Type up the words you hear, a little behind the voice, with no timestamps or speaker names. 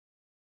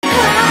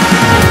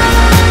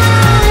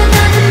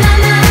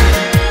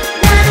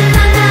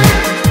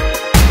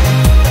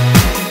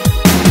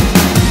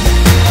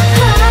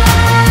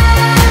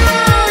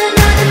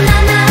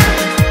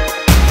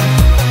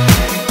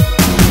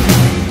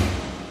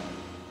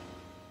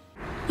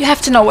You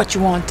have to know what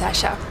you want,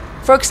 Dasha.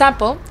 For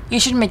example, you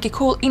should make a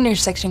cool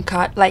intersection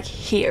cut like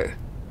here.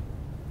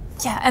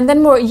 Yeah, and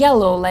then more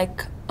yellow,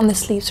 like on the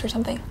sleeves or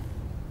something.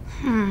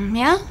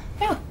 Yeah?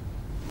 Yeah,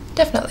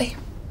 definitely.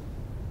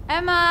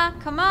 Emma,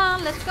 come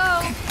on, let's go.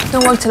 Okay,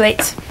 don't work too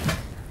late.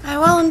 I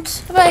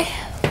won't. Bye-bye.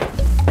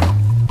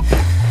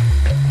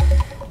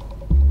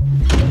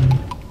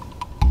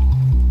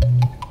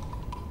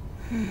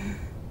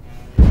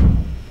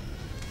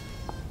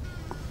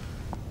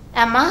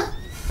 Emma?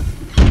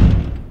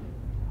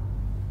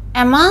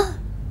 Emma?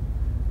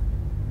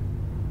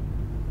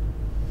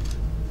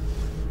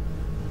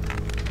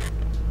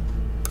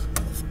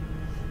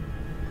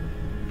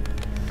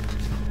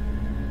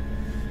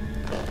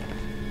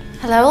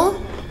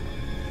 Hello?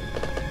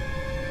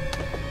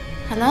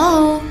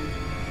 Hello?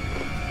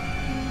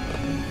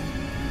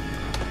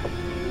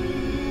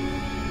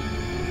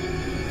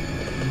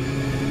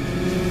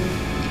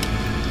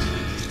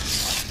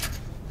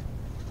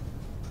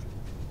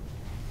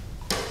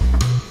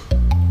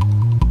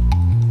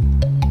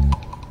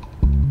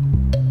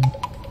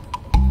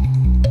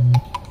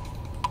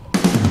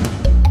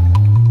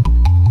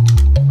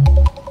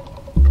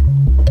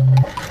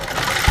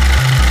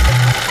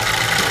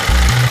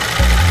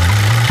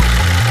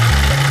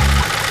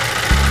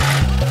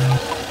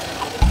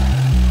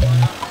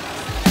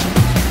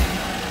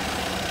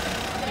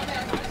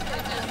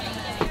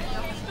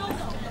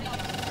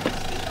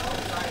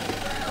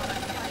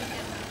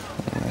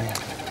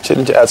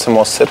 Shouldn't you add some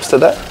more sips to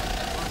that?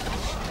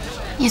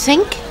 You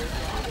think?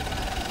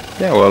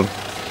 Yeah, well,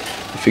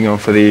 if you're going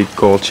for the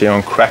gold chain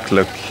on crack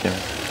look,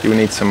 you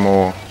need some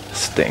more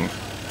sting.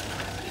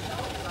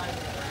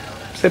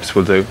 Sips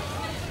will do.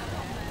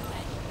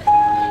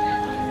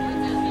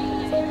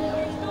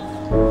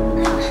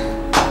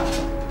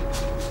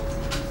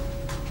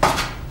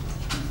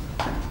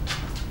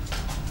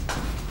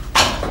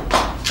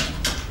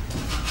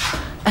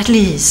 At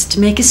least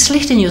make a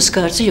slit in your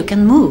skirt so you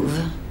can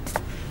move.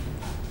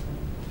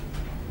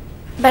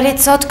 But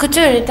it's haute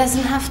couture, it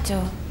doesn't have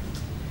to.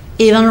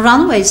 Even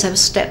runways have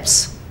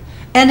steps.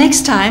 And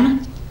next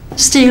time,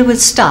 steer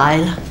with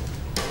style.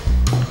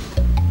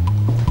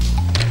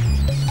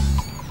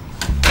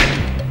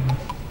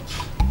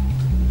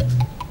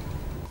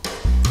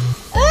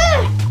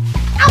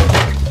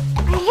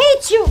 I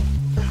hate you!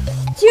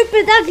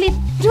 Stupid, ugly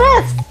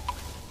dress!